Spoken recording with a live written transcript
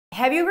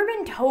Have you ever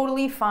been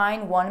totally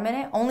fine 1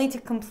 minute only to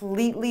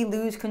completely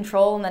lose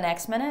control in the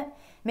next minute?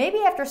 Maybe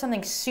after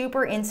something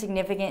super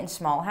insignificant and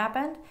small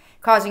happened,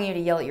 causing you to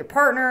yell at your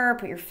partner,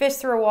 put your fist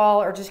through a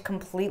wall, or just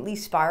completely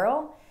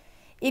spiral?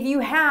 If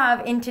you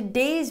have, in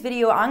today's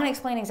video, I'm going to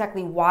explain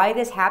exactly why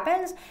this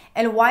happens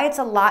and why it's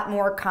a lot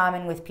more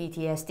common with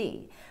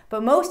PTSD.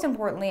 But most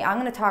importantly, I'm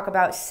going to talk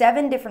about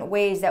 7 different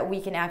ways that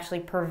we can actually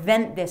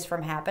prevent this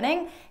from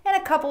happening and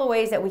a couple of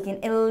ways that we can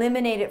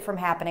eliminate it from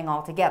happening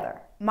altogether.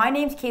 My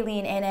name's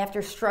Kayleen, and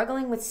after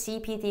struggling with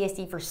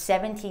CPTSD for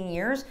 17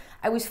 years,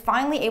 I was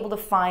finally able to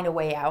find a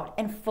way out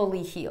and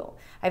fully heal.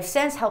 I've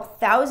since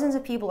helped thousands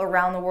of people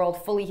around the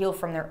world fully heal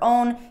from their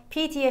own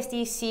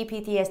PTSD,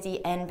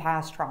 CPTSD, and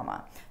past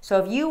trauma.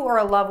 So if you or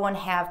a loved one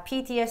have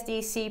PTSD,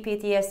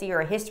 CPTSD, or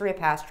a history of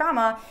past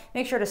trauma,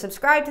 make sure to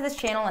subscribe to this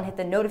channel and hit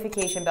the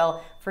notification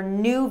bell for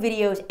new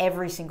videos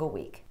every single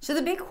week. So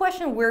the big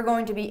question we're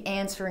going to be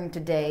answering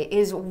today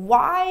is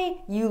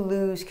why you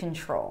lose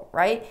control,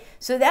 right?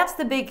 So that's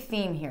the big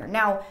theme here.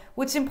 Now,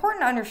 what's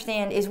important to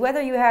understand is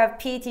whether you have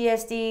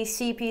PTSD,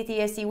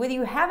 CPTSD, whether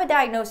you have a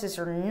diagnosis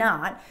or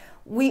not,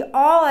 we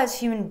all as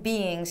human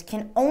beings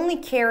can only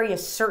carry a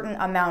certain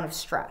amount of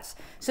stress.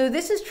 So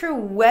this is true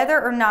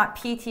whether or not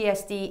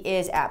PTSD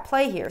is at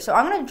play here. So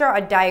I'm going to draw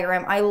a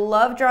diagram. I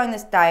love drawing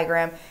this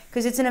diagram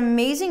because it's an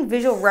amazing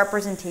visual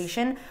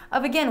representation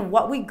of, again,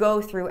 what we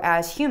go through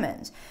as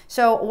humans.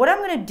 So what I'm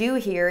going to do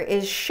here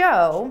is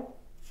show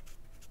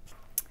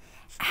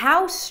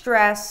how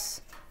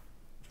stress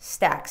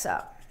stacks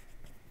up.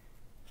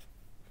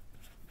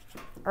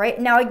 All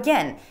right, now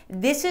again,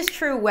 this is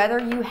true whether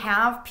you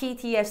have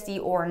PTSD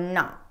or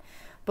not.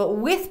 But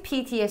with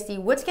PTSD,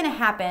 what's going to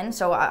happen,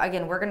 so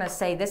again, we're going to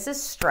say this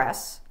is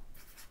stress.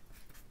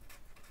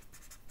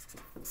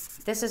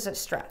 This is a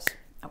stress,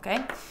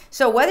 okay?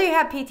 So whether you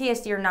have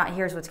PTSD or not,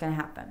 here's what's going to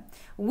happen.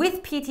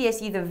 With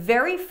PTSD, the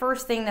very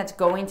first thing that's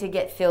going to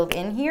get filled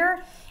in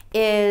here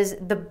is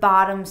the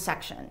bottom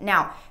section.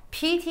 Now,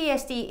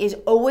 PTSD is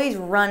always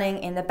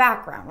running in the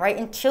background, right?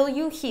 Until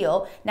you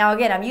heal. Now,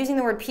 again, I'm using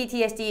the word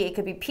PTSD. It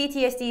could be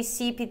PTSD,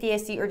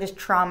 CPTSD, or just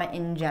trauma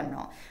in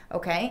general,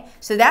 okay?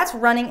 So that's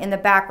running in the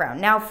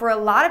background. Now, for a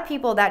lot of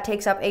people, that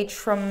takes up a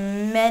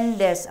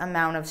tremendous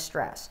amount of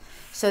stress.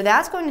 So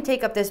that's going to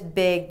take up this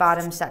big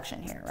bottom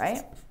section here,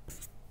 right?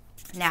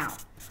 Now,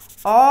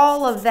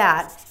 all of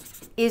that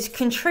is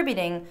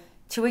contributing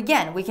to,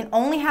 again, we can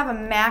only have a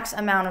max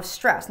amount of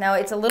stress. Now,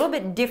 it's a little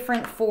bit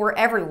different for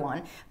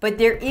everyone, but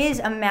there is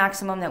a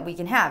maximum that we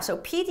can have. So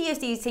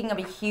PTSD is taking up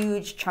a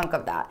huge chunk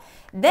of that.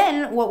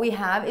 Then what we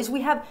have is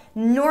we have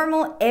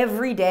normal,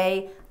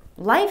 everyday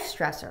life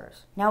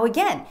stressors. Now,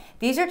 again,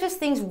 these are just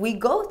things we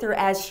go through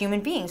as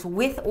human beings,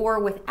 with or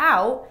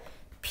without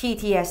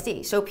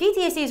PTSD. So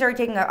PTSD is already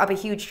taking up a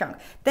huge chunk.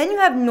 Then you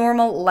have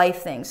normal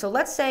life things. So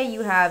let's say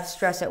you have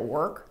stress at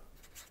work.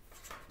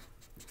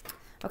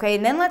 Okay,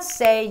 and then let's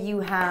say you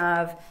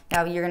have,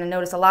 now you're going to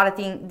notice a lot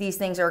of these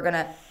things are going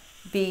to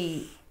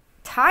be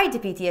tied to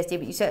PTSD,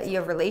 but you said you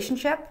have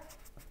relationship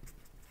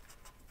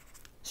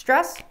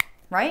stress,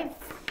 right?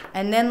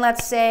 And then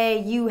let's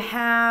say you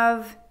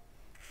have,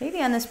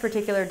 maybe on this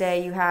particular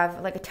day, you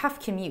have like a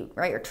tough commute,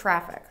 right, or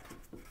traffic,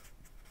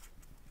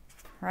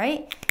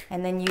 right?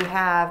 And then you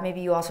have, maybe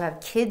you also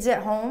have kids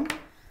at home,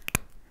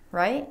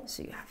 right?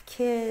 So you have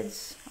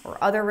kids or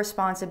other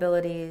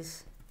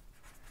responsibilities.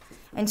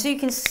 And so you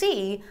can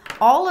see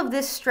all of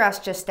this stress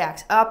just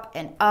stacks up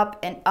and up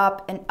and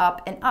up and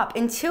up and up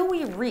until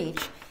we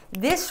reach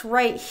this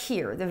right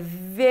here. The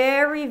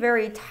very,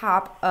 very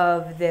top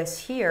of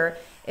this here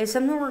is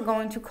something we're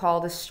going to call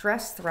the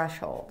stress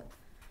threshold.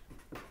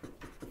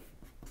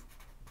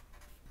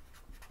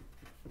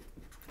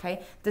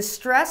 Okay, the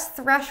stress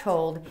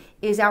threshold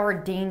is our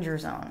danger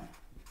zone.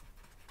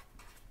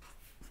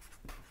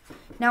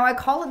 Now, I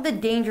call it the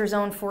danger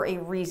zone for a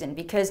reason,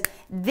 because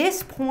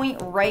this point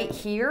right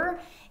here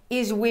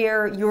is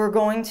where you're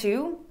going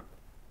to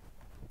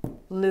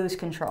lose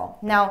control.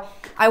 Now,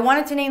 I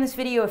wanted to name this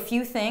video a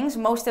few things.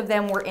 Most of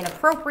them were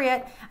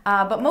inappropriate,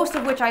 but most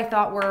of which I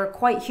thought were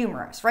quite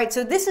humorous, right?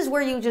 So this is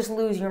where you just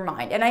lose your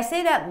mind. And I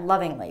say that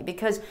lovingly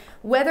because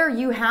whether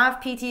you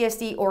have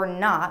PTSD or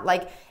not,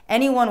 like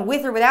anyone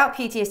with or without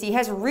PTSD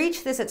has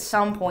reached this at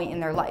some point in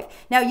their life.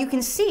 Now, you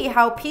can see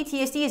how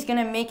PTSD is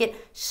going to make it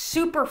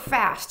super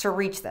fast to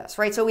reach this,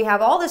 right? So we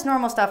have all this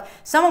normal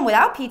stuff. Someone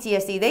without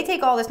PTSD, they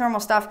take all this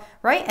normal stuff,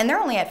 right? And they're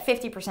only at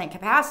 50%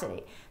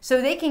 capacity.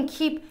 So they can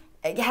keep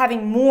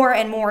having more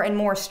and more and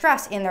more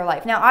stress in their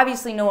life. Now,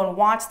 obviously, no one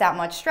wants that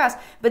much stress,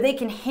 but they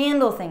can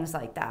handle things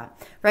like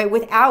that, right,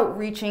 without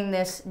reaching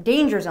this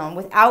danger zone,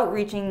 without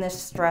reaching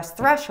this stress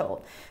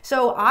threshold.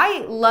 So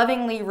I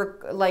lovingly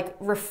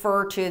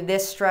refer to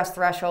this stress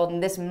threshold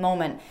in this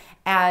moment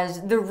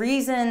as the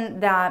reason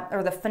that,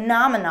 or the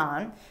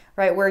phenomenon,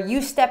 right, where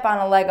you step on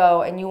a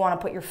Lego and you want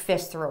to put your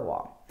fist through a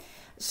wall.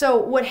 So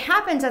what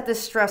happens at this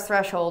stress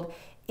threshold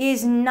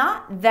is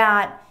not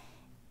that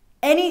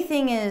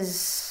anything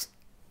is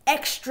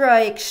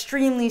extra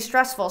extremely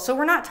stressful. So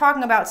we're not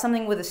talking about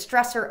something with a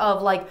stressor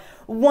of like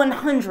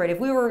 100. If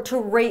we were to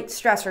rate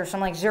stressors from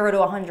like 0 to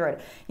 100,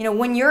 you know,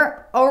 when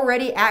you're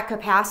already at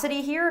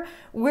capacity here,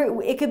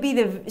 it could be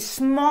the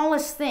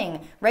smallest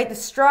thing, right? The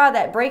straw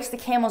that breaks the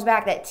camel's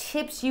back, that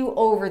tips you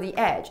over the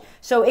edge.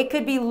 So it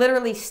could be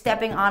literally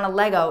stepping on a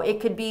Lego. It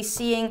could be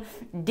seeing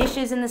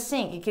dishes in the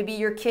sink. It could be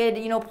your kid,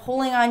 you know,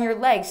 pulling on your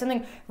leg.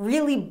 Something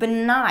really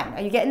benign.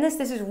 Are you getting this?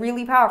 This is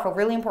really powerful,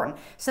 really important.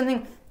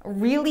 Something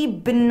really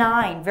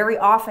benign very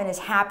often is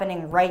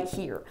happening right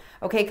here,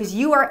 okay? Because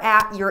you are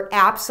at your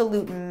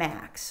absolute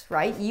max,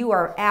 right? You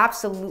are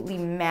absolutely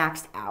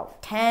maxed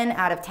out. 10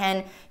 out of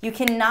 10. You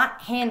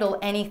cannot handle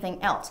anything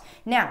else.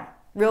 Now,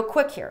 real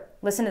quick here,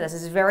 listen to this.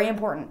 This is very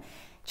important.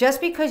 Just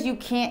because you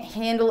can't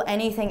handle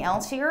anything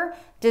else here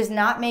does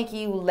not make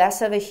you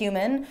less of a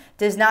human,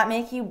 does not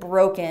make you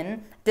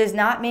broken, does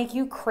not make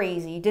you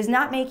crazy, does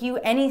not make you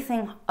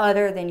anything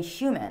other than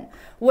human.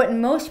 What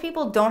most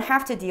people don't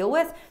have to deal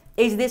with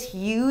is this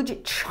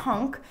huge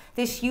chunk,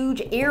 this huge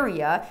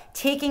area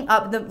taking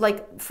up the,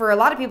 like for a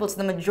lot of people it's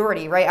the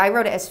majority, right? I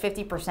wrote it as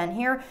 50%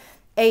 here,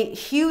 a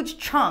huge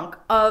chunk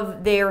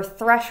of their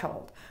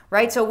threshold,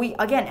 right? So we,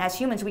 again, as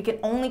humans, we can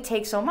only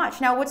take so much.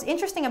 Now, what's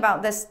interesting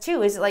about this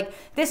too is like,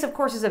 this of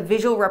course is a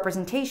visual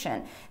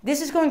representation. This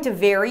is going to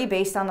vary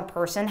based on the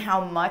person,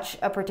 how much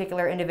a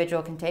particular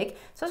individual can take.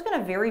 So it's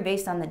gonna vary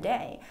based on the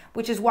day,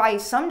 which is why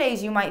some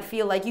days you might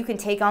feel like you can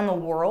take on the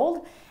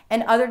world,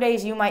 and other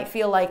days you might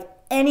feel like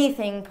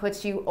anything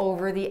puts you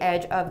over the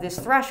edge of this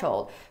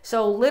threshold.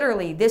 So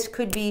literally, this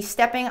could be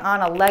stepping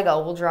on a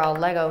Lego. We'll draw a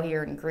Lego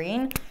here in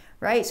green,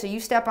 right? So you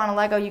step on a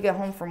Lego, you get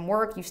home from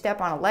work, you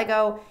step on a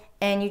Lego,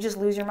 and you just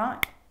lose your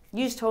mind.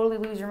 You just totally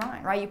lose your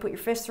mind, right? You put your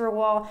fist through a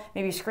wall,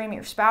 maybe you scream at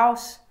your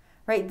spouse,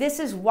 right? This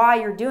is why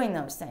you're doing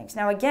those things.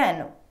 Now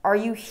again, are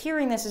you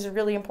hearing this? Is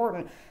really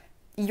important.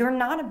 You're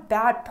not a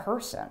bad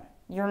person.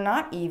 You're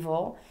not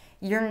evil.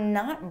 You're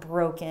not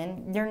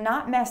broken. You're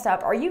not messed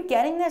up. Are you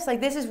getting this?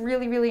 Like, this is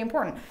really, really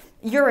important.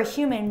 You're a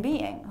human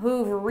being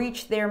who've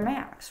reached their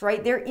max,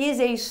 right? There is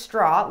a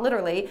straw,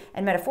 literally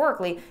and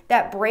metaphorically,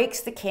 that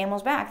breaks the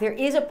camel's back. There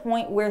is a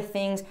point where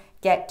things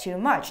get too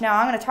much. Now,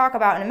 I'm going to talk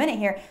about in a minute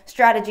here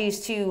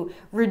strategies to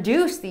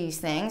reduce these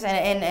things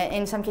and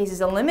in some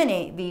cases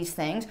eliminate these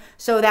things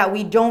so that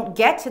we don't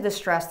get to the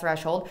stress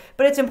threshold.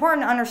 But it's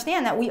important to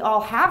understand that we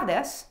all have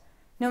this.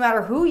 No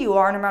matter who you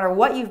are, no matter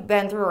what you've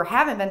been through or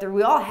haven't been through,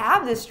 we all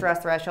have this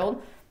stress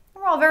threshold.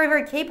 We're all very,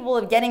 very capable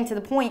of getting to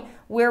the point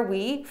where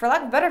we, for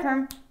lack of a better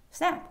term,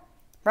 snap,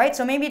 right?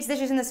 So maybe it's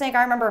dishes in the sink.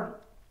 I remember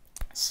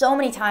so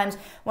many times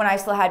when I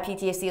still had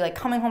PTSD, like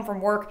coming home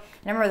from work.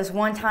 And I remember this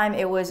one time,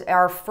 it was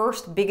our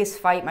first biggest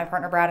fight, my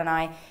partner Brad and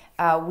I.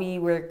 We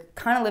were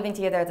kind of living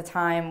together at the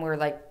time. We were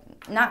like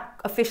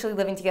not officially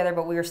living together,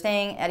 but we were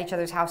staying at each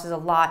other's houses a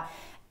lot.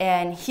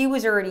 And he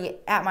was already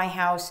at my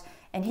house.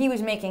 And he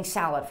was making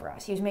salad for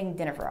us. He was making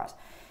dinner for us.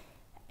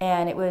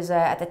 And it was,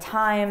 at the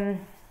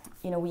time,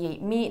 you know, we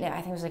ate meat, and I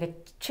think it was like a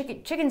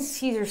chicken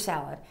Caesar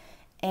salad.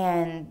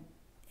 And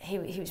he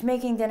was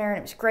making dinner, and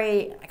it was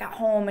great. I got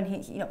home,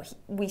 and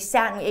we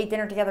sat and we ate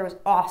dinner together. It was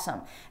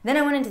awesome. Then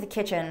I went into the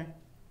kitchen,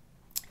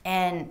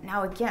 and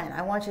now again,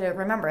 I want you to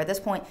remember, at this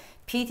point,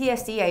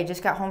 PTSD, I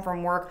just got home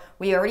from work.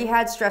 We already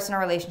had stress in our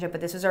relationship, but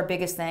this was our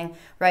biggest thing,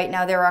 right?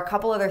 Now, there are a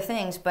couple other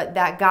things, but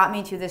that got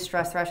me to this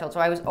stress threshold.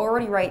 So I was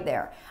already right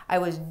there. I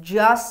was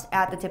just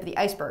at the tip of the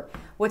iceberg.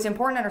 What's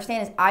important to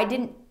understand is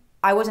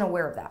I wasn't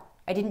aware of that.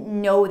 I didn't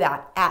know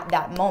that at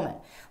that moment,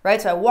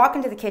 right? So I walk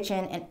into the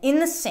kitchen, and in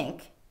the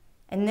sink,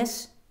 and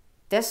this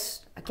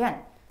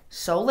again,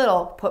 so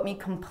little, put me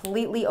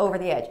completely over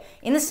the edge.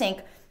 In the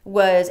sink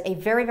was a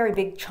very, very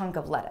big chunk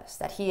of lettuce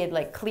that he had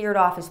like cleared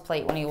off his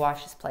plate when he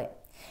washed his plate.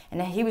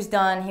 And he was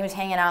done, he was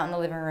hanging out in the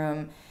living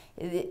room.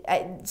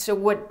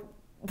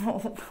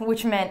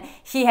 Which meant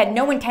he had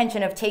no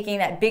intention of taking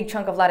that big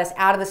chunk of lettuce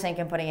out of the sink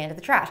and putting it into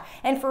the trash.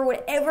 And for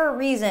whatever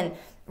reason,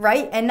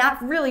 right? And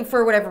not really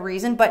for whatever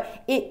reason,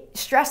 but it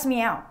stressed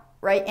me out,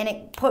 right? And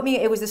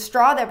it was the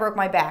straw that broke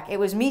my back.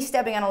 It was me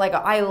stepping on a Lego.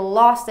 I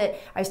lost it.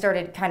 I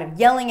started kind of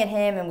yelling at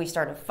him, and we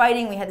started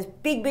fighting. We had this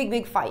big, big,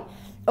 big fight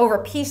over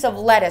a piece of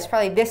lettuce,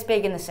 probably this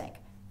big, in the sink,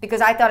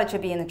 because I thought it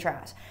should be in the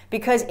trash,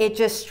 because it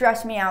just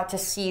stressed me out to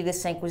see the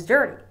sink was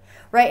dirty,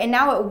 right? And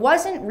now it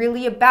wasn't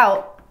really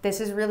about, this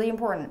is really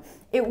important,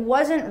 it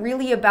wasn't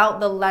really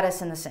about the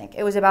lettuce in the sink.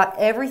 It was about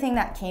everything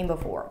that came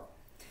before.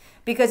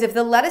 Because if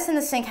the lettuce in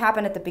the sink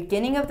happened at the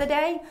beginning of the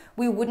day,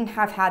 we wouldn't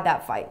have had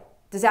that fight.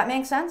 Does that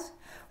make sense?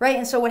 Right?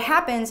 And so what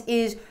happens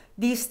is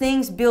these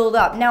things build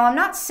up. Now, I'm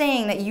not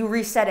saying that you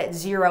reset at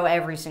 0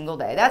 every single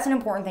day. That's an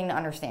important thing to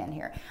understand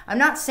here. I'm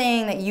not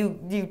saying that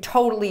you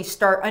totally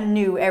start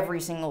anew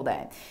every single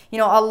day. You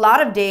know, a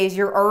lot of days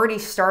you're already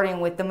starting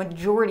with the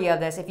majority of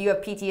this. If you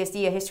have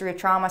PTSD, a history of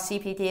trauma,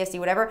 CPTSD,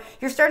 whatever,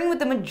 you're starting with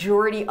the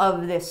majority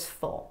of this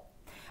full.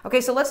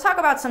 Okay, so let's talk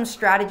about some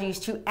strategies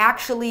to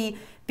actually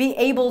be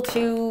able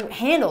to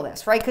handle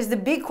this, right? Because the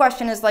big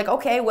question is like,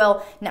 okay,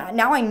 well,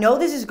 now I know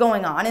this is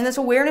going on, and this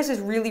awareness is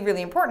really,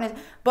 really important,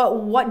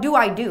 but what do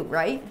I do,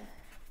 right?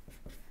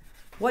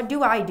 What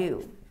do I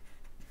do?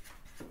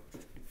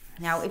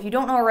 Now, if you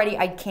don't know already,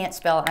 I can't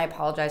spell it, and I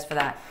apologize for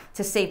that,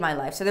 to save my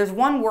life. So there's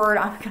one word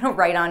I'm gonna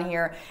write on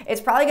here.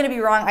 It's probably gonna be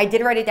wrong. I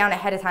did write it down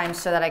ahead of time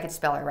so that I could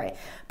spell it right.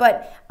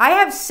 But I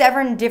have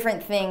 7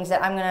 different things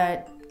that I'm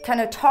gonna kind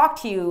of talk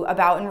to you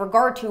about in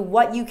regard to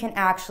what you can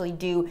actually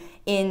do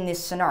in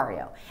this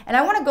scenario. And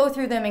I wanna go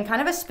through them in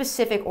kind of a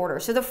specific order.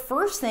 So the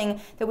first thing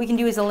that we can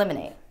do is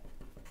eliminate.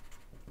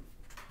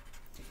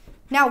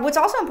 Now, what's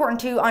also important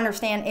to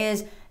understand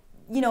is,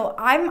 you know,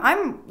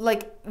 I'm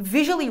like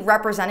visually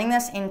representing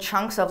this in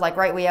chunks of like,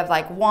 right, we have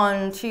like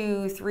 1,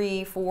 2,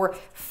 3, 4,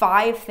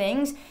 5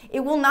 things.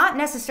 It will not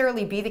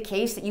necessarily be the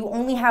case that you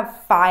only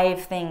have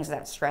 5 things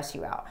that stress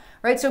you out,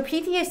 right? So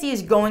PTSD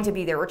is going to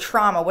be there, or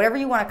trauma, whatever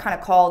you want to kind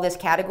of call this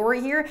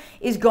category here,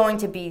 is going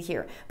to be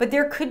here. But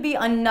there could be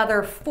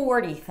another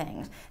 40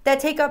 things that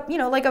take up, you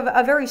know, like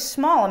a very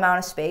small amount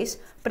of space.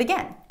 But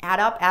again, add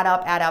up, add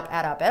up, add up,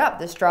 add up, add up,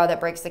 the straw that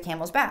breaks the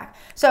camel's back.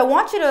 So I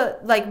want you to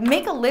like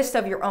make a list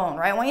of your own,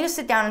 right? I want you to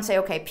sit down and say,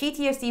 okay,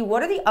 PTSD,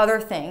 what are the other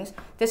things?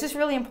 This is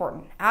really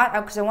important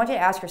because I want you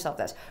to ask yourself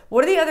this.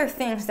 What are the other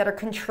things that are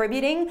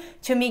contributing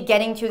to me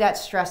getting to that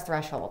stress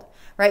threshold,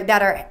 right?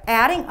 That are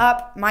adding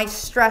up my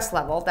stress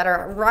level, that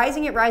are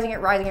rising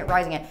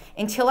it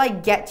until I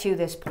get to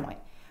this point.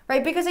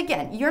 Right? Because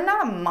again, you're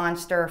not a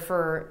monster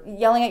for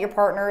yelling at your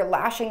partner,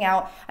 lashing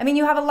out. I mean,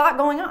 you have a lot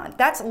going on.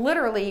 That's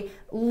literally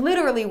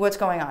what's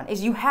going on,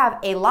 is you have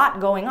a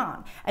lot going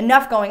on.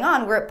 Enough going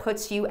on where it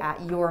puts you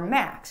at your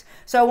max.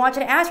 So I want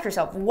you to ask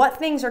yourself, what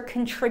things are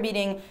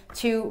contributing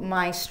to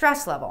my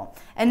stress level?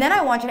 And then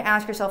I want you to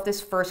ask yourself this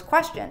first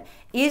question.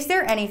 Is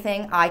there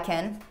anything I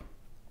can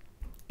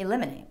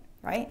eliminate?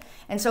 Right?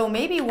 And so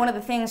maybe one of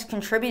the things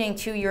contributing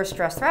to your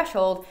stress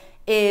threshold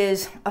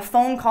is a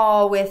phone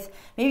call with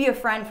maybe a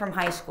friend from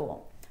high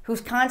school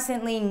who's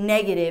constantly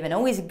negative and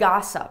always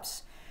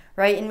gossips,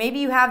 right? And maybe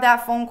you have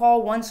that phone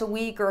call once a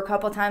week or a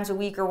couple of times a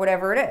week or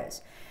whatever it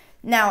is.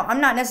 Now,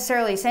 I'm not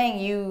necessarily saying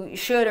you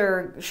should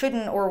or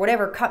shouldn't or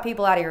whatever cut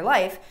people out of your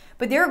life,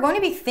 but there are going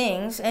to be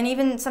things, and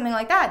even something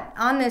like that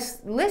on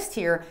this list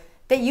here,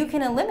 that you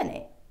can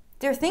eliminate.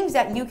 There are things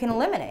that you can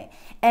eliminate.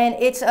 And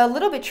it's a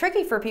little bit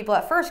tricky for people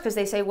at first because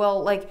they say,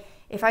 well, like,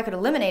 if I could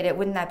eliminate it,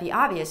 wouldn't that be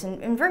obvious?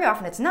 And very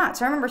often it's not.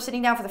 So I remember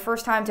sitting down for the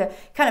first time to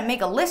kind of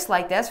make a list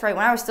like this, right?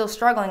 When I was still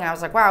struggling, I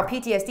was like, wow,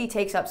 PTSD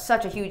takes up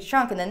such a huge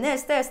chunk, and then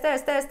this,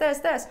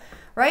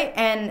 right?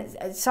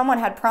 And someone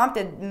had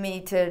prompted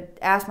me to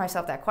ask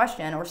myself that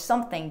question, or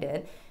something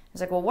did. I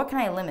was like, well, what can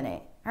I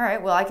eliminate? All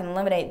right, well, I can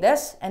eliminate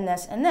this and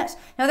this and this.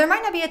 Now, there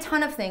might not be a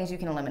ton of things you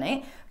can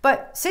eliminate,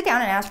 but sit down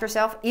and ask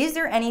yourself, is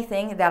there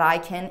anything that I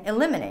can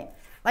eliminate?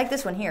 Like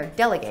this one here,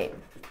 delegate.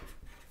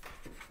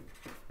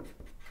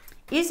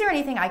 Is there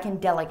anything I can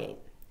delegate?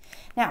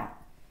 Now,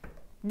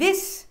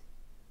 this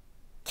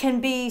can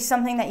be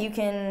something that you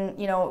can,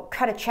 you know,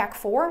 cut a check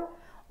for,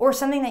 or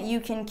something that you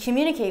can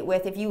communicate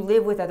with if you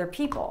live with other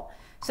people.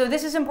 So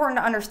this is important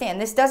to understand.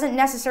 This doesn't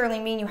necessarily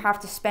mean you have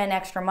to spend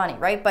extra money,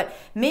 right? But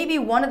maybe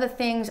one of the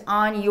things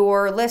on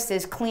your list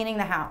is cleaning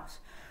the house,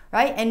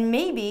 right? And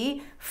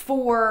maybe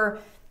for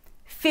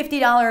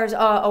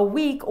 $50 a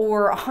week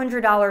or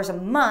 $100 a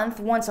month,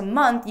 once a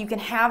month, you can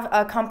have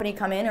a company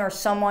come in, or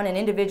someone, an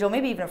individual,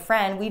 maybe even a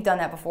friend. We've done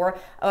that before.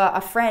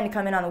 A friend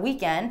come in on the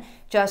weekend,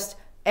 just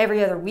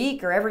every other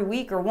week or every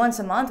week or once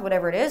a month,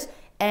 whatever it is,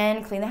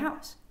 and clean the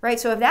house, right?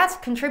 So if that's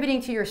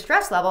contributing to your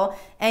stress level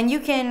and you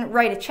can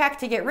write a check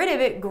to get rid of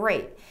it,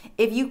 great.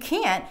 If you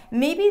can't,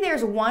 maybe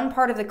there's one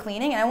part of the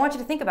cleaning, and I want you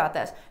to think about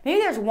this.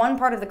 Maybe there's one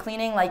part of the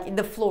cleaning, like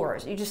the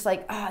floors. You just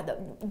like,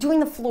 doing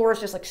the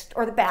floors just like,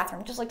 or the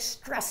bathroom, just like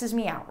stresses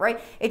me out,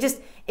 right?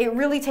 It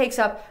really takes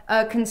up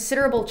a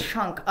considerable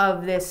chunk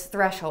of this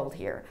threshold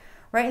here.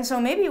 Right? And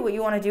so maybe what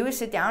you want to do is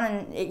sit down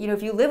and, you know,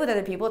 if you live with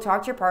other people,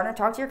 talk to your partner,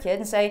 talk to your kid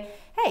and say,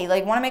 hey,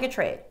 like, want to make a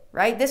trade,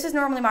 right? This is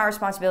normally my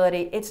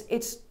responsibility.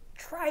 It's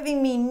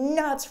driving me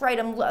nuts, right?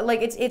 I'm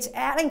like, it's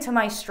adding to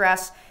my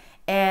stress,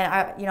 and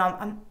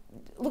I'm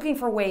looking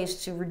for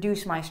ways to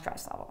reduce my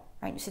stress level,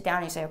 right? You sit down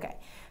and you say, okay,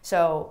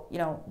 so, you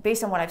know,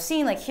 based on what I've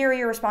seen, like, here are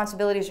your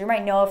responsibilities. You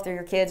might know if they're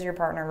your kids or your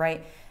partner,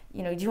 right?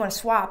 You know, do you want to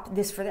swap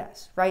this for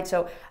this, right?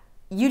 So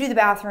you do the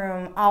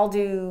bathroom, I'll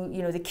do,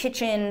 you know, the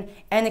kitchen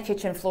and the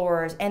kitchen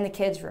floors and the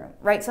kids' room,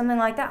 right? Something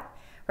like that,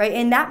 right?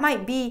 And that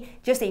might be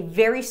just a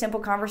very simple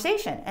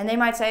conversation. And they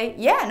might say,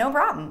 yeah, no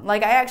problem.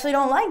 Like, I actually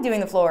don't like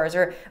doing the floors,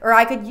 or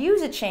I could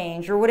use a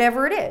change, or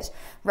whatever it is,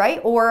 right?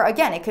 Or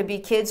again, it could be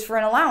kids for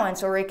an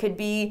allowance, or it could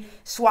be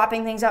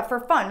swapping things up for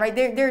fun, right?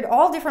 There are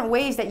all different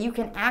ways that you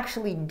can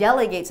actually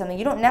delegate something.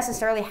 You don't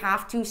necessarily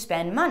have to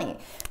spend money.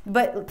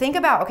 But think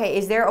about, okay,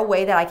 is there a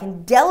way that I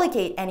can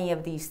delegate any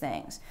of these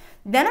things?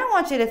 Then I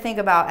want you to think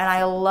about, and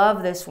I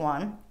love this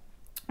one.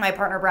 My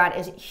partner Brad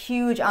is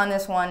huge on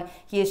this one.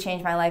 He has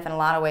changed my life in a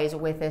lot of ways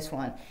with this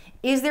one.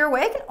 Is there a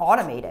way I can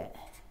automate it?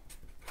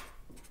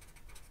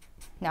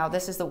 Now,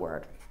 this is the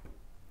word.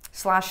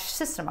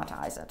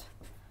 /systematize it.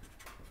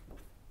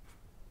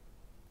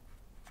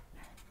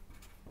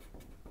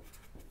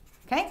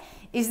 Okay?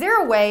 is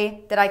there a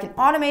way that I can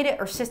automate it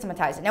or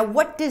systematize it? Now,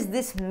 what does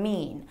this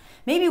mean?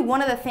 Maybe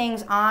one of the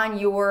things on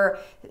your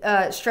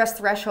stress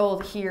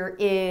threshold here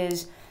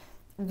is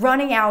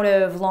running out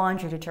of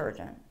laundry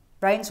detergent,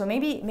 right? And so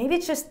maybe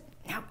it's just,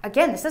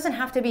 again, this doesn't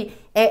have to be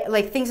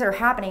like things that are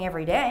happening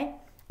every day.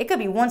 It could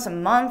be once a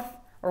month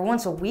or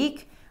once a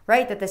week,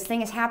 right? That this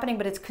thing is happening,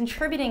 but it's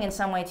contributing in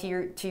some way to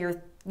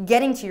your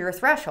getting to your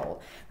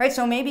threshold, right?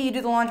 So maybe you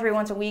do the laundry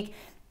once a week,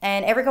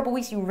 and every couple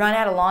weeks you run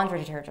out of laundry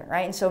detergent,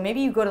 right? And so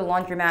maybe you go to the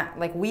laundromat.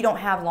 Like, we don't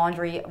have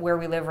laundry where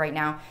we live right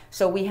now,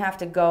 so we have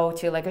to go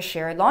to like a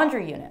shared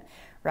laundry unit,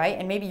 right?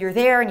 And maybe you're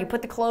there and you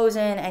put the clothes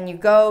in and you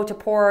go to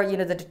pour,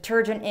 the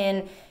detergent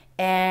in,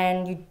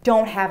 and you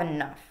don't have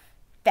enough.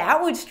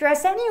 That would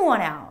stress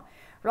anyone out,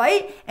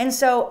 right? And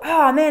so,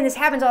 oh man, this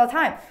happens all the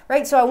time,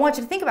 right? So I want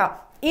you to think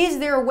about, is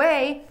there a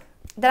way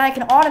that I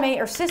can automate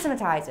or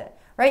systematize it?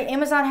 Right?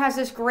 Amazon has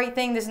this great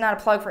thing. This is not a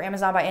plug for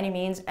Amazon by any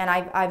means, and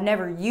I've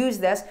never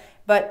used this,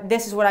 but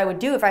this is what I would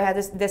do if I had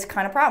this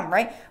kind of problem,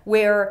 right?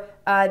 Where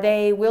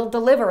they will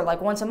deliver like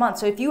once a month.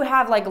 So if you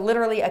have like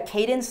literally a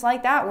cadence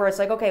like that, where it's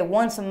like, okay,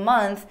 once a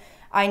month,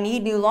 I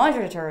need new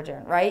laundry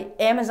detergent, right?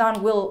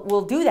 Amazon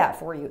will do that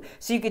for you.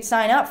 So you could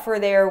sign up for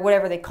their,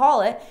 whatever they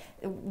call it,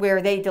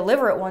 where they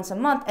deliver it once a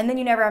month, and then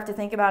you never have to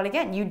think about it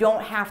again. You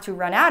don't have to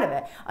run out of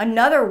it.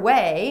 Another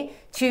way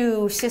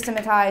to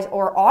systematize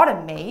or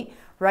automate,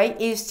 right,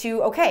 is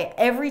to, okay,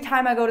 every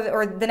time I go to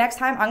or the next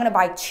time I'm going to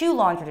buy 2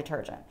 laundry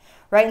detergent,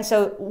 right? And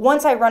so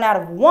once I run out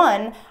of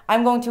one,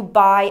 I'm going to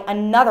buy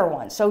another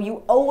one. So you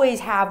always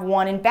have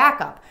one in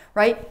backup,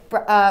 right?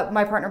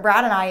 My partner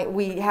Brad and I,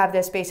 we have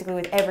this basically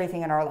with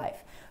everything in our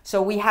life.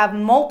 So we have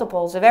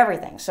multiples of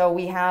everything. So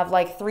we have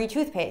like 3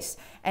 toothpastes.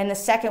 And the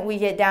second we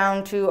get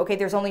down to, okay,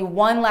 there's only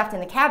one left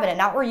in the cabinet.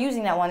 Not we're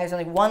using that one. There's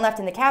only one left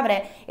in the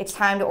cabinet. It's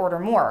time to order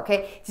more,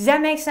 okay? Does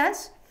that make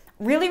sense?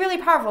 Really, really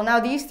powerful. Now,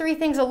 these 3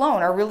 things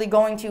alone are really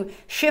going to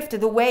shift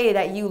the way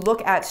that you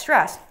look at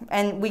stress,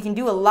 and we can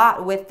do a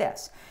lot with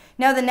this.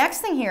 Now, the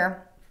next thing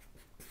here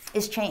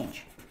is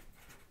change.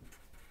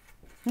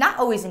 Not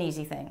always an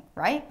easy thing,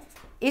 right?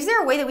 Is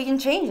there a way that we can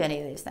change any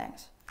of these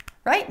things,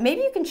 right? Maybe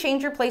you can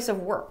change your place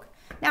of work.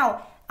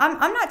 Now,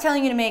 I'm not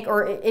telling you to make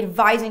or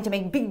advising to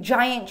make big,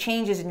 giant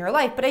changes in your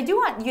life, but I do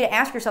want you to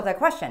ask yourself that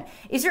question.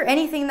 Is there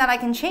anything that I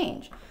can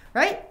change,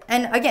 right?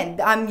 And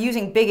again, I'm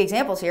using big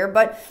examples here,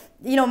 but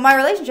my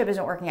relationship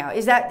isn't working out.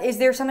 Is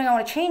there something I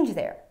want to change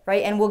there,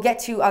 right? And we'll get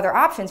to other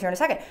options here in a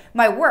second.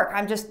 My work,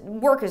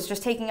 work is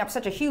just taking up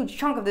such a huge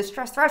chunk of this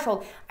stress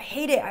threshold. I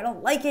hate it. I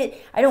don't like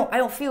it. I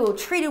don't feel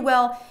treated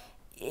well.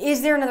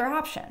 Is there another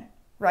option?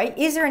 Right?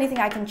 Is there anything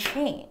I can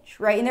change,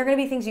 right? And there are going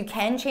to be things you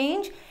can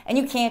change and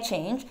you can't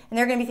change, and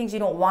there are going to be things you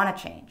don't want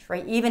to change,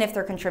 right? Even if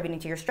they're contributing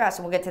to your stress,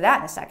 and we'll get to that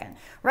in a second,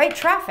 right?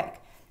 Traffic.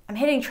 I'm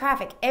hitting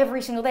traffic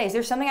every single day. Is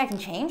there something I can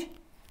change?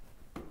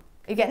 Are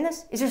you getting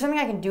this? Is there something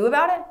I can do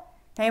about it?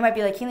 Now you might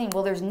be like, Kayleen,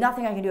 well, there's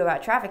nothing I can do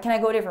about traffic. Can I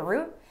go a different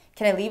route?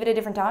 Can I leave at a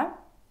different time?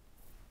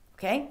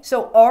 Okay,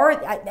 so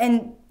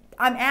and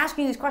I'm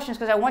asking these questions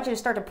because I want you to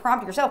start to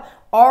prompt yourself.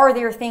 Are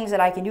there things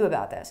that I can do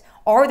about this?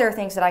 Are there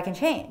things that I can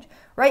change?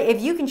 Right?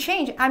 If you can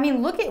change,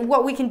 look at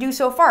what we can do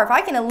so far. If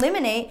I can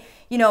eliminate,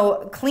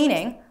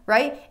 cleaning,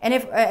 right? And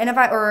if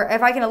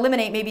I can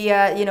eliminate maybe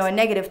a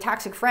negative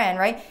toxic friend,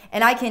 right?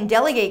 And I can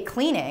delegate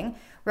cleaning,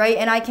 right?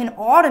 And I can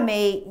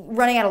automate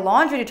running out of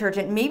laundry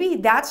detergent. Maybe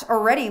that's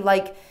already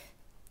like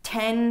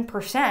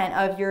 10%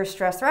 of your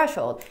stress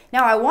threshold.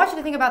 Now, I want you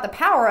to think about the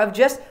power of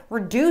just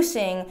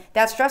reducing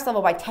that stress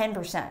level by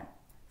 10%.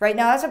 Right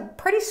now, that's a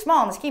pretty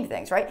small in the scheme of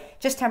things, right?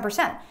 Just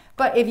 10%.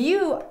 But if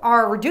you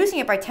are reducing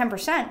it by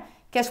 10%,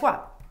 guess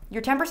what?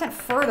 You're 10%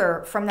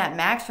 further from that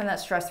max, from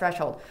that stress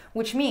threshold,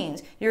 which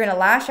means you're going to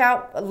lash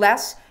out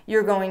less.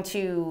 You're going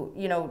to,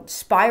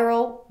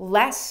 spiral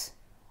less.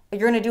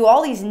 You're going to do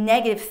all these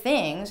negative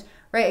things,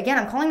 right? Again,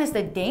 I'm calling this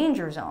the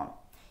danger zone.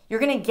 You're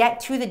going to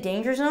get to the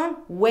danger zone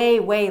way,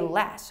 way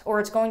less, or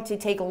it's going to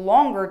take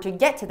longer to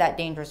get to that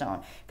danger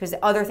zone because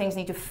the other things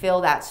need to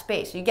fill that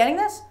space. Are you getting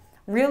this?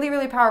 Really,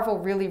 really powerful,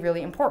 really,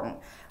 really important,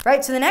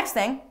 right? So the next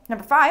thing,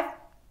 number 5,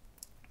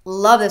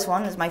 love this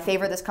one. This is my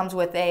favorite. This comes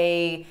with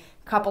a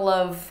couple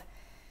of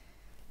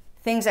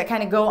things that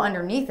kind of go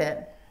underneath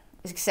it,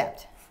 is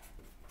accept.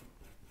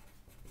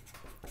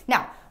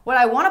 Now, what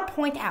I want to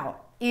point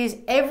out is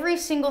every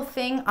single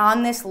thing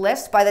on this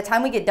list, by the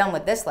time we get done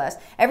with this list,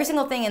 every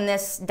single thing in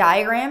this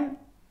diagram,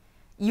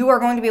 you are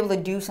going to be able to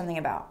do something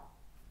about.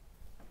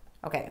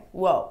 Okay,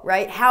 whoa,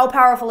 right? How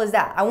powerful is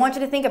that? I want you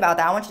to think about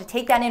that. I want you to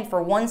take that in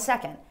for 1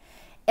 second.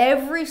 By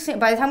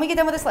the time we get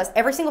done with this list,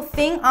 every single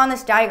thing on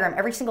this diagram,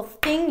 every single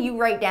thing you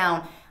write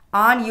down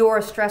on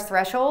your stress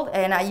threshold,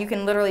 and you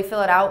can literally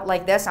fill it out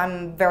like this.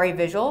 I'm very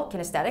visual,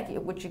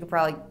 kinesthetic, which you could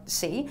probably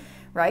see,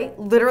 right?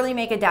 Literally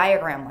make a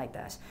diagram like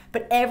this.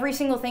 But every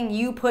single thing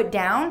you put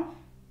down,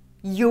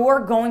 you're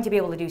going to be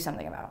able to do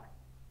something about.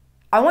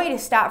 I want you to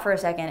stop for a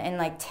second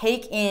and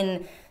take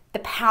in the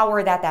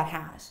power that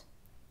has.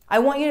 I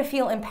want you to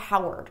feel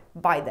empowered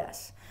by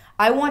this.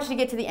 I want you to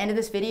get to the end of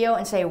this video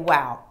and say,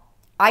 wow,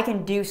 I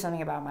can do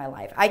something about my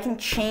life. I can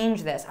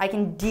change this. I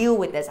can deal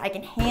with this. I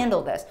can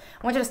handle this.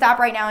 I want you to stop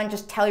right now and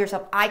just tell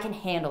yourself, I can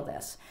handle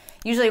this.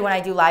 Usually when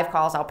I do live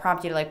calls, I'll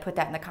prompt you to like put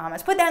that in the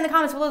comments. Put that in the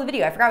comments below the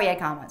video. I forgot we had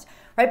comments,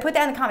 right? Put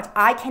that in the comments.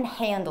 I can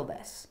handle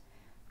this,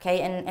 okay?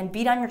 And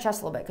beat on your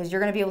chest a little bit because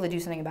you're going to be able to do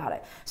something about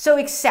it. So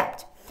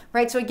accept,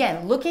 right? So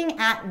again, looking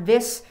at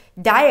this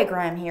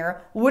diagram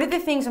here, what are the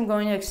things I'm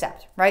going to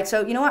accept, right?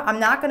 So you know what? I'm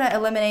not going to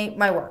eliminate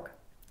my work.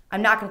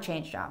 I'm not going to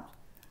change jobs.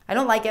 I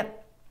don't like it.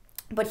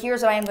 But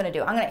here's what I am going to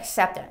do. I'm going to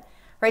accept it,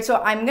 right? So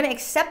I'm going to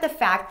accept the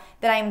fact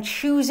that I'm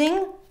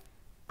choosing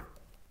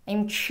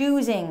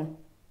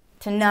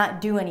to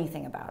not do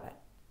anything about it.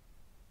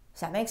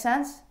 Does that make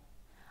sense?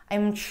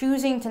 I'm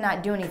choosing to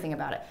not do anything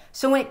about it.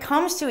 So when it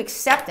comes to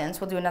acceptance,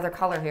 we'll do another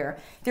color here.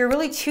 There are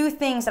really two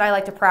things that I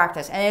like to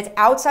practice, and it's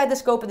outside the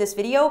scope of this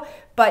video,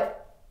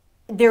 but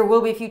there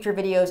will be future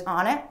videos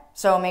on it.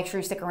 So make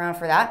sure you stick around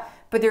for that.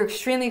 But they're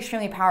extremely,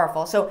 extremely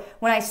powerful. So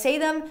when I say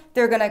them,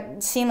 they're gonna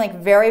seem like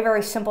very,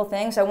 very simple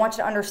things. I want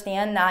you to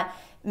understand that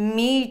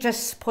me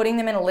just putting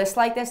them in a list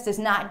like this does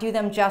not do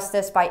them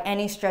justice by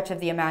any stretch of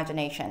the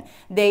imagination.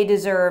 They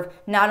deserve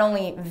not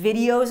only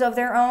videos of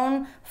their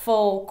own,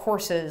 full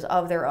courses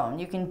of their own.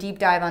 You can deep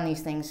dive on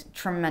these things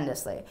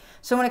tremendously.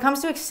 So when it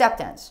comes to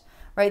acceptance,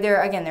 right, there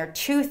are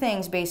two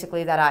things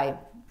basically that I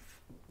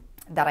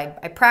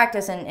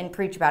practice and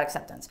preach about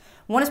acceptance.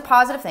 One is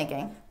positive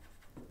thinking,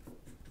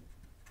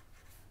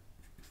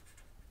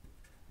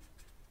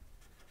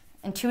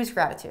 and two is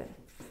gratitude.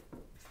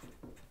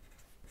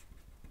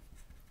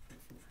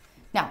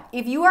 Now,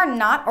 if you are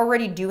not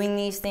already doing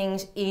these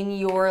things in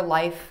your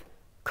life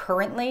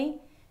currently,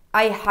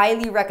 I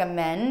highly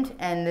recommend,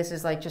 and this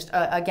is like just,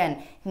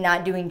 again,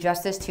 not doing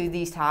justice to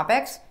these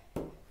topics,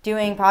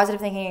 doing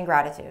positive thinking and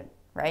gratitude,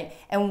 right?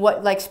 And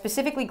what, like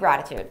specifically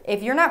gratitude.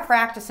 If you're not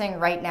practicing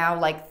right now,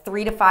 like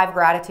 3 to 5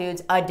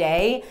 gratitudes a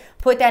day,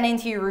 put that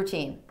into your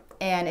routine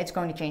and it's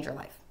going to change your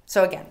life.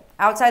 So again,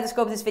 outside the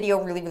scope of this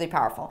video, really, really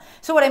powerful.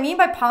 So what I mean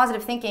by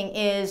positive thinking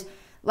is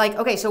like,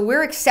 okay, so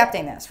we're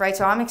accepting this, right?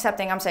 So I'm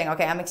saying,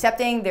 okay, I'm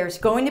accepting there's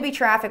going to be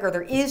traffic or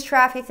there is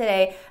traffic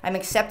today. I'm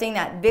accepting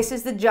that this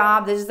is the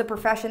job, this is the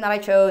profession that I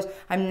chose.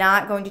 I'm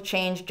not going to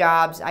change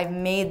jobs. I've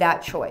made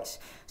that choice.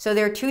 So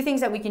there are two things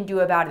that we can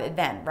do about it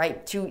then,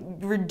 right? To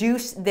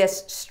reduce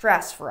this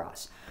stress for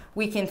us.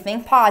 We can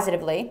think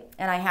positively,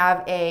 and I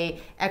have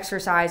a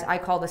exercise I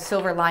call the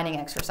silver lining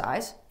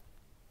exercise.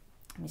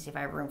 Let me see if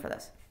I have room for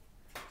this.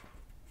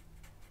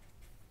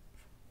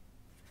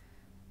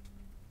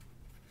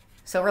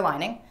 Silver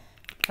lining,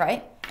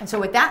 right? And so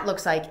what that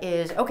looks like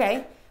is,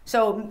 okay,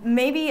 so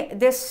maybe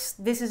this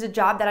is a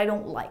job that I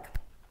don't like.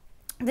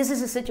 This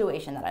is a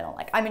situation that I don't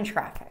like. I'm in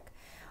traffic.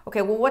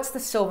 Okay, well, what's the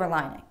silver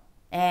lining?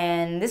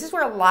 And this is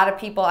where a lot of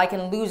people, I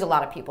can lose a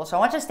lot of people. So I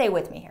want you to stay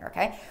with me here,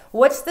 okay?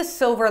 What's the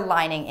silver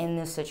lining in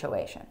this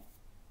situation?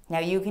 Now,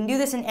 you can do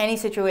this in any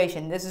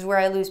situation. This is where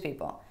I lose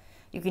people.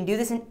 You can do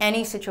this in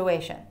any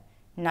situation.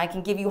 And I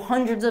can give you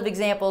hundreds of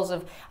examples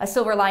of a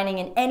silver lining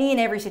in any and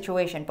every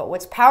situation. But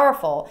what's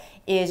powerful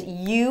is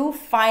you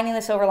finding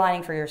the silver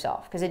lining for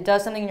yourself, because it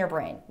does something in your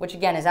brain, which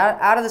again is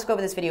out of the scope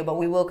of this video, but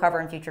we will cover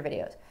in future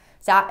videos.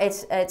 So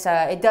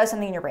it does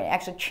something in your brain. It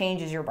actually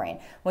changes your brain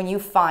when you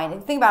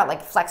think about it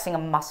like flexing a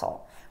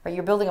muscle, right?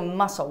 You're building a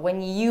muscle when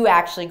you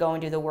actually go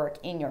and do the work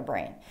in your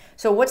brain.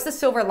 So what's the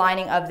silver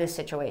lining of this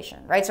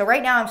situation, right? So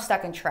right now I'm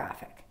stuck in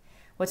traffic.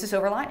 What's the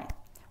silver lining?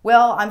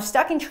 Well, I'm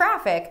stuck in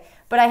traffic,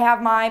 but I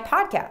have my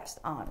podcast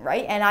on,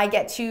 right? And I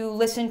get to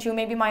listen to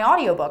maybe my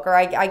audiobook, or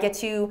I get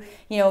to,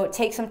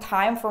 take some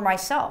time for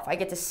myself. I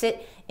get to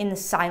sit in the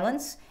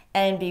silence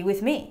and be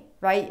with me,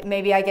 right?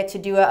 Maybe I get to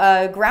do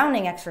a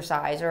grounding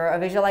exercise or a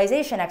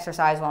visualization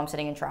exercise while I'm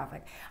sitting in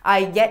traffic.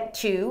 I get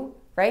to,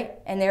 right?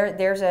 And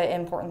there's an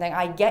important thing.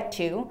 I get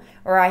to,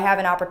 or I have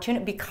an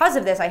opportunity. Because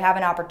of this, I have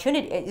an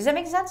opportunity. Does that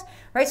make sense?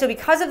 Right? So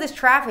because of this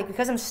traffic,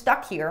 because I'm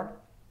stuck here,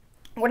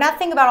 we're not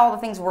thinking about all the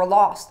things we're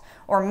lost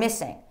or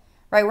missing,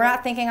 right? We're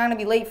not thinking I'm going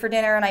to be late for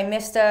dinner and I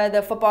missed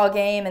the football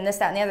game and this,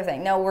 that, and the other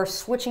thing. No, we're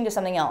switching to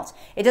something else.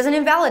 It doesn't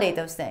invalidate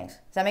those things.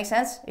 Does that make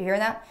sense? Are you hearing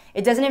that?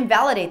 It doesn't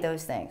invalidate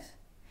those things.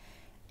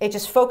 It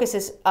just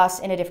focuses us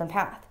in a different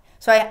path.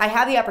 So I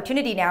have the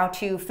opportunity now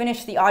to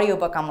finish the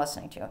audiobook I'm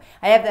listening to.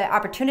 I have the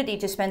opportunity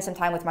to spend some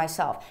time with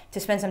myself, to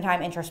spend some time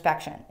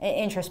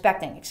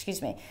introspecting,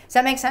 excuse me. Does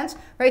that make sense?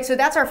 Right, so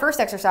that's our first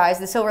exercise,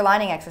 the silver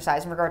lining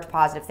exercise in regard to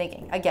positive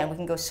thinking. Again, we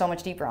can go so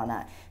much deeper on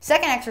that.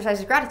 Second exercise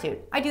is gratitude.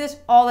 I do this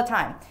all the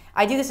time.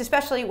 I do this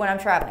especially when I'm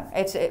traveling.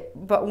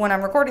 But when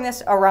I'm recording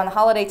this around the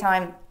holiday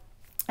time,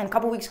 and a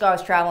couple weeks ago I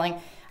was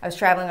traveling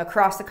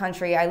across the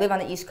country. I live on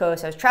the East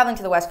Coast. I was traveling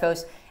to the West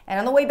Coast. And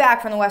on the way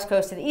back from the West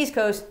Coast to the East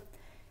Coast,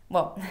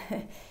 well,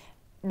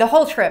 the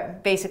whole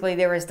trip, basically,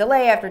 there was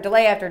delay after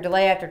delay after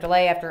delay after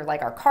delay after,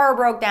 like, our car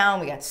broke down.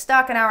 We got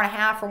stuck an hour and a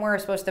half from where we were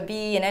supposed to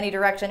be in any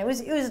direction. It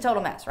was a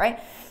total mess, right?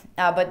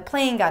 But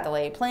plane got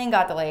delayed.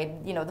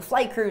 The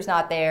flight crew's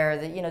not there.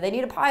 They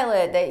need a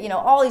pilot.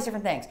 All these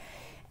different things.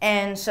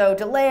 And so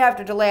delay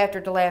after delay after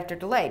delay after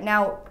delay.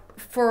 Now,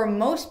 for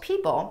most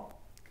people,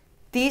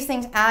 these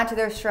things add to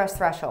their stress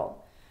threshold,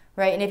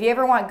 right? And if you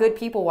ever want good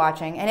people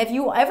watching, and if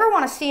you ever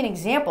want to see an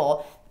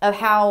example of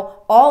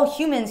how all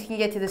humans can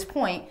get to this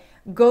point,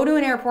 go to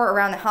an airport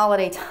around the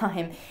holiday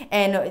time.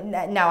 And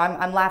now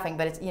I'm laughing,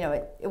 but it's,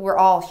 we're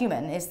all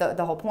human is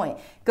the whole point.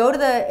 Go to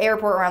the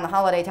airport around the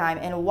holiday time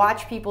and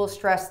watch people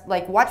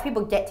watch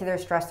people get to their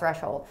stress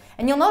threshold.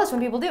 And you'll notice when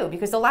people do,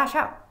 because they'll lash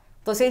out.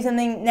 They'll say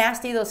something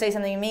nasty, they'll say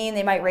something mean,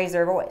 they might raise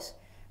their voice,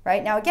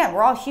 right? Now again,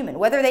 we're all human.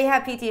 Whether they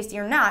have PTSD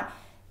or not,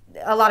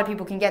 a lot of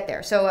people can get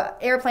there. So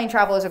airplane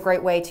travel is a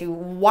great way to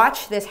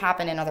watch this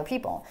happen in other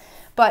people.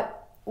 But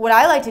what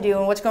I like to do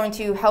and what's going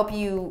to help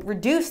you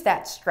reduce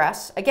that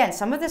stress, again,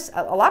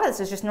 a lot of this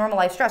is just normal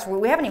life stress.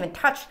 We haven't even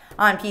touched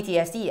on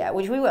PTSD yet,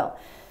 which we will.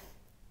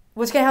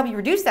 What's going to help you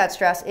reduce that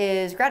stress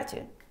is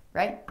gratitude,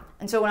 right?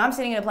 And so when I'm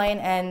sitting in a plane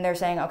and they're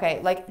saying,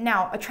 okay, like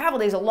now a travel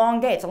day is a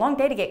long day. It's a long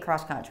day to get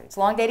cross country. It's a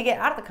long day to get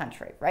out of the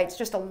country, right? It's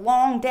just a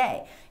long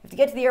day. You have to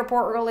get to the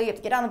airport early. You have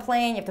to get on the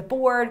plane. You have to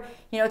board.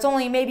 It's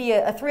only maybe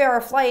a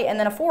 3-hour flight and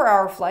then a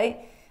 4-hour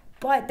flight.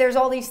 But there's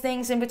all these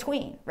things in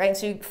between, right?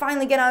 So you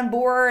finally get on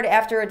board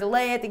after a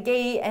delay at the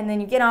gate, and then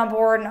you get on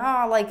board,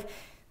 and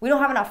we don't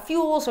have enough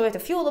fuel, so we have to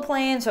fuel the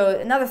plane, so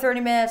another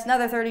 30 minutes,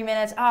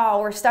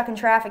 we're stuck in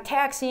traffic,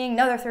 taxiing,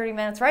 another 30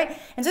 minutes, right?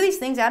 And so these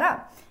things add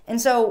up. And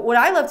so what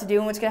I love to do,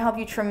 and what's gonna help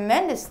you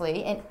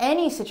tremendously in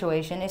any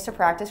situation, is to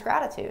practice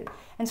gratitude.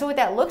 And so what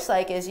that looks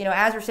like is,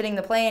 as we're sitting in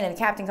the plane and the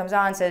captain comes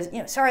on and says,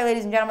 sorry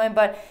ladies and gentlemen,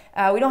 but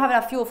we don't have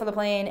enough fuel for the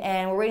plane,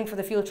 and we're waiting for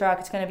the fuel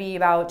truck, it's gonna be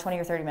about 20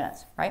 or 30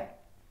 minutes, right?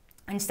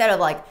 Instead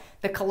of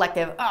the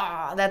collective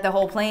that the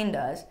whole plane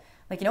does.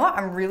 You know what?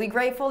 I'm really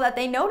grateful that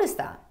they noticed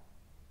that.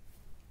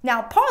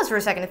 Now pause for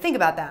a second to think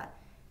about that.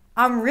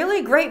 I'm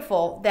really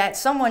grateful that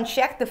someone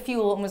checked the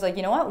fuel and was like,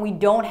 you know what? We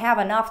don't have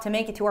enough to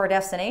make it to our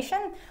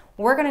destination.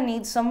 We're gonna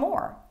need some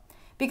more.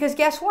 Because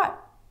guess what?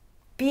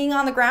 Being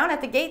on the ground at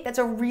the gate, that's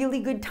a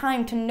really good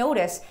time to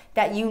notice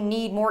that you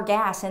need more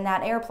gas in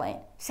that airplane.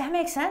 Does that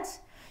make sense?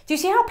 Do you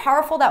see how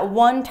powerful that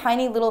one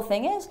tiny little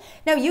thing is?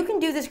 Now you can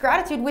do this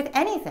gratitude with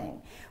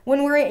anything.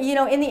 When we're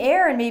in the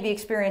air and maybe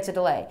experience a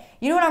delay.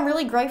 You know what I'm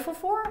really grateful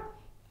for?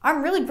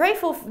 I'm really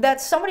grateful that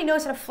somebody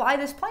knows how to fly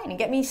this plane and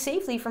get me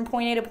safely from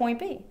point A to point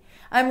B.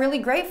 I'm really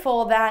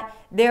grateful that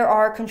there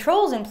are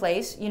controls in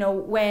place,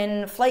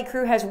 when flight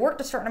crew has worked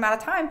a certain amount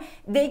of time,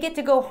 they get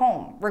to go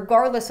home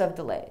regardless of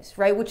delays,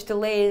 right? Which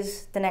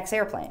delays the next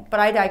airplane. But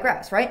I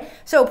digress, right?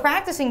 So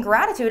practicing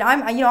gratitude,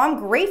 I'm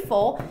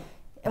grateful.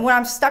 And when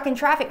I'm stuck in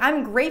traffic,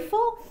 I'm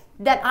grateful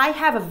that I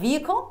have a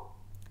vehicle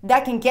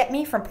that can get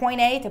me from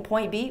point A to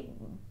point B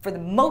for the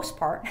most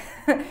part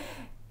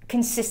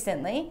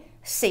consistently,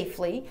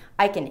 safely.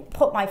 I can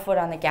put my foot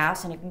on the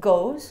gas and it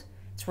goes.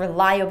 It's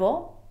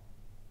reliable.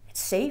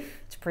 It's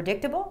safe. It's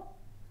predictable.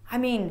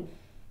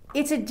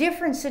 It's a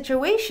different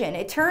situation.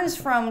 It turns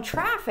from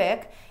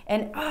traffic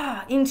and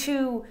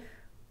into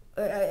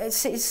a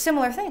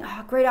similar thing.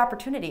 Great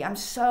opportunity. I'm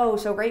so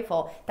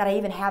grateful that I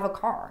even have a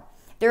car.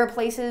 There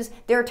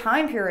are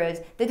time periods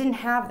that didn't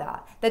have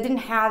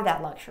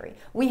that luxury.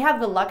 We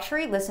have the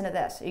luxury, listen to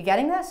this, are you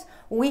getting this?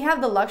 We have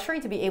the luxury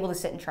to be able to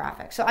sit in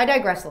traffic. So I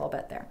digress a little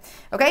bit there,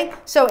 okay?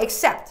 So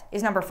accept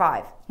is number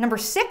 5. Number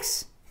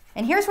 6,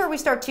 and here's where we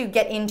start to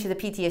get into the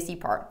PTSD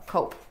part,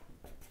 cope,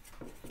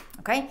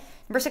 okay?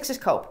 Number 6 is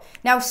cope.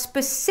 Now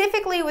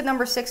specifically with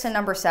number 6 and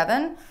number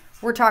 7,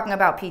 we're talking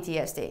about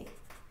PTSD,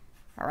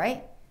 all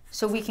right?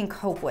 So we can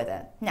cope with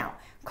it. Now,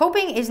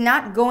 coping is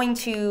not going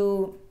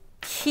to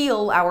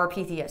heal our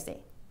PTSD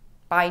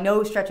by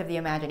no stretch of the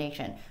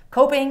imagination.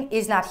 Coping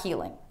is not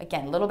healing.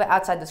 Again, a little bit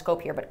outside the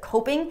scope here, but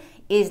coping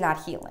is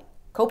not healing.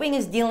 Coping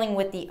is dealing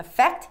with the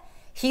effect.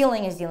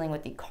 Healing is dealing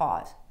with the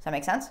cause. Does that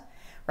make sense?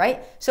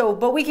 Right? So,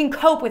 but we can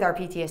cope with our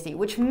PTSD,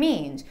 which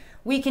means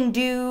we can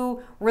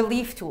do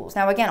relief tools.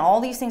 Now, again,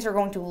 all these things are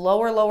going to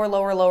lower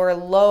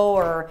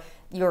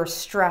your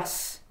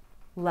stress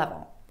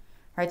level.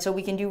 Right, so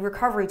we can do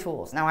recovery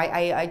tools. Now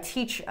I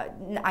teach,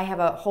 I have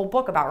a whole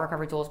book about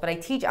recovery tools, but I'm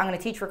going to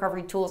teach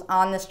recovery tools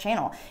on this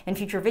channel in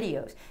future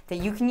videos that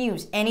you can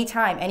use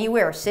anytime,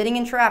 anywhere, sitting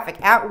in traffic,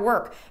 at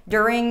work,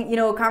 during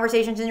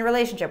conversations in your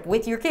relationship,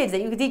 with your kids,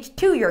 that you can teach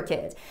to your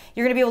kids.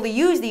 You're going to be able to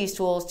use these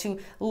tools to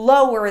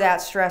lower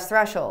that stress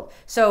threshold.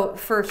 So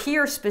for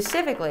here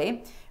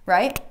specifically,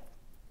 right,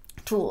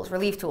 tools,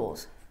 relief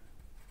tools.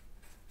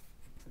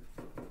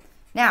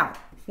 Now,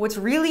 what's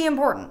really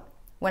important,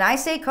 when I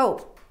say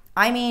cope,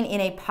 I mean in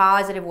a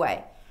positive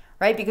way,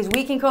 right? Because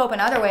we can cope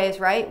in other ways,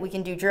 right? We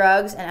can do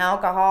drugs and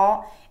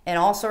alcohol and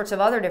all sorts of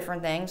other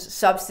different things,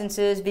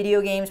 substances,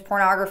 video games,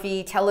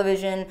 pornography,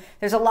 television.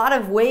 There's a lot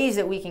of ways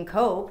that we can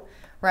cope,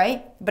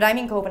 right? But I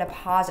mean cope in a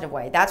positive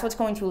way. That's what's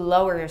going to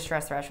lower your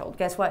stress threshold.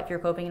 Guess what? If you're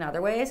coping in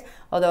other ways,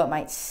 although it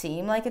might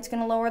seem like it's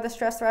going to lower the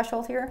stress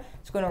threshold here,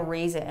 it's going to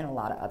raise it in a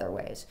lot of other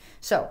ways.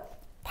 So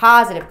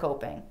positive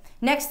coping.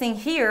 Next thing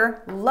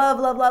here,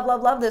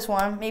 love this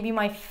one, maybe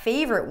my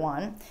favorite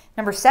one.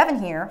 Number 7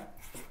 here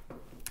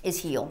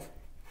is heal.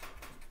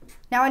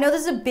 Now I know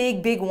this is a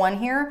big one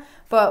here,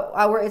 but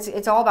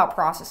it's all about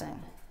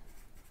processing.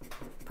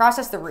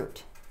 Process the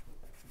root.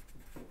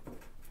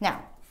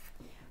 Now,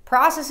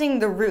 processing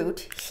the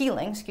root,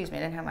 healing, excuse me,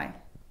 I didn't have my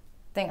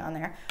thing on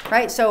there,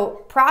 right?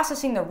 So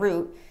processing the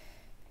root,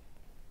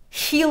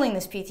 healing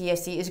this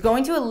PTSD is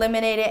going to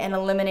eliminate it and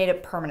eliminate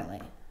it permanently.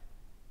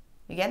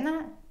 You getting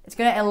that? It's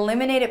going to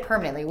eliminate it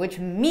permanently, which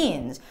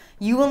means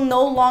you will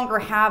no longer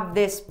have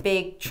this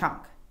big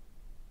chunk.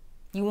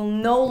 You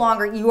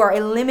are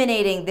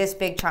eliminating this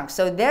big chunk.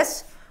 So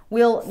this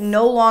will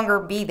no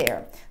longer be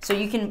there. So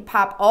you can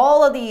pop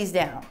all of these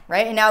down,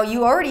 right? And now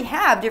you already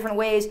have different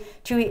ways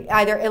to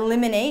either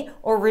eliminate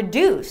or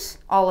reduce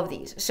all of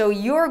these. So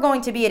you're going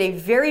to be at a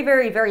very,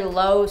 very, very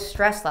low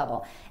stress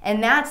level.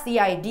 And that's the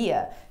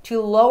idea, to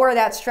lower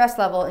that stress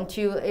level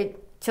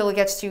till it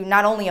gets to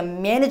not only a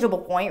manageable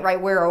point,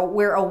 right, where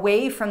we're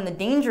away from the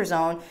danger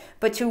zone,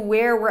 but to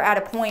where we're at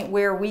a point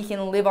where we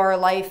can live our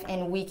life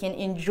and we can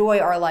enjoy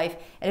our life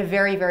at a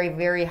very, very,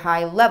 very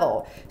high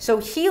level. So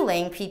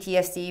healing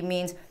PTSD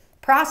means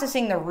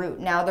processing the root.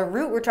 Now, the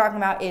root we're talking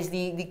about is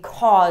the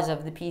cause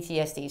of the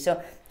PTSD.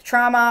 So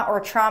trauma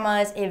or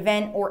traumas,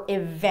 event or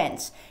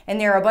events.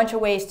 And there are a bunch of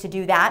ways to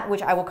do that,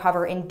 which I will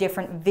cover in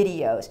different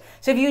videos.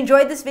 So if you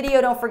enjoyed this video,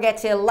 don't forget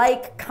to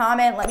like,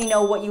 comment, let me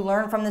know what you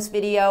learned from this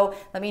video.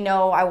 Let me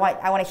know, I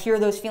want to hear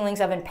those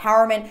feelings of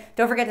empowerment.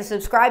 Don't forget to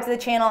subscribe to the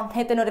channel,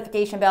 hit the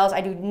notification bells.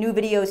 I do new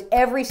videos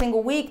every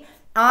single week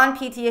on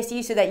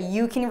PTSD so that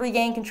you can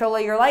regain control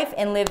of your life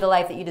and live the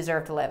life that you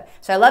deserve to live.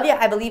 So I love you,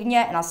 I believe in you,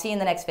 and I'll see you in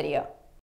the next video.